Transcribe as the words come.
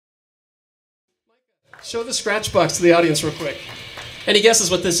Show the scratch box to the audience real quick. Any guesses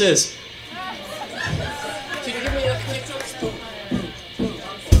what this is? Can you give me a quick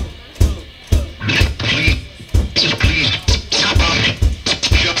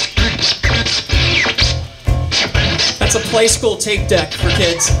That's a Playskool tape deck for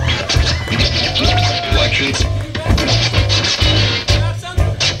kids. Elections.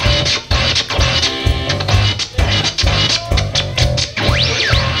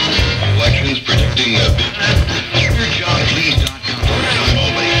 Elections predicting a big.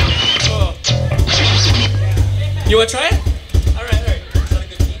 You want to try it? All right, all right. Is that a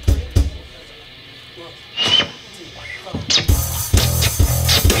good beat for you?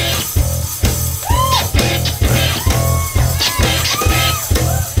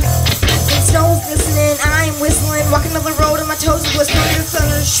 The snow's glistening, I'm whistling, walking down the road and my toes are whistling. It's on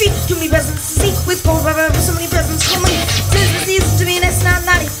the street, too many presents to see. With gold rubber, so many presents for me. Tis the season to be an it's not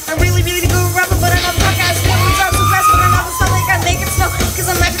naughty. I'm really, really good rapper, but I know the podcast won't drop so fast, but I know the song I can make it snow. Cause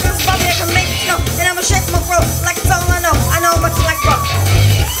I'm magic as Bobby, I can make it snow. And I'ma shake my bro like it's all I know. I know much like rock.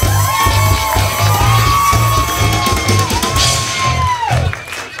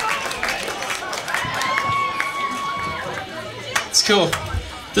 It's cool.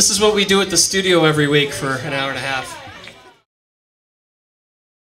 This is what we do at the studio every week for an hour and a half.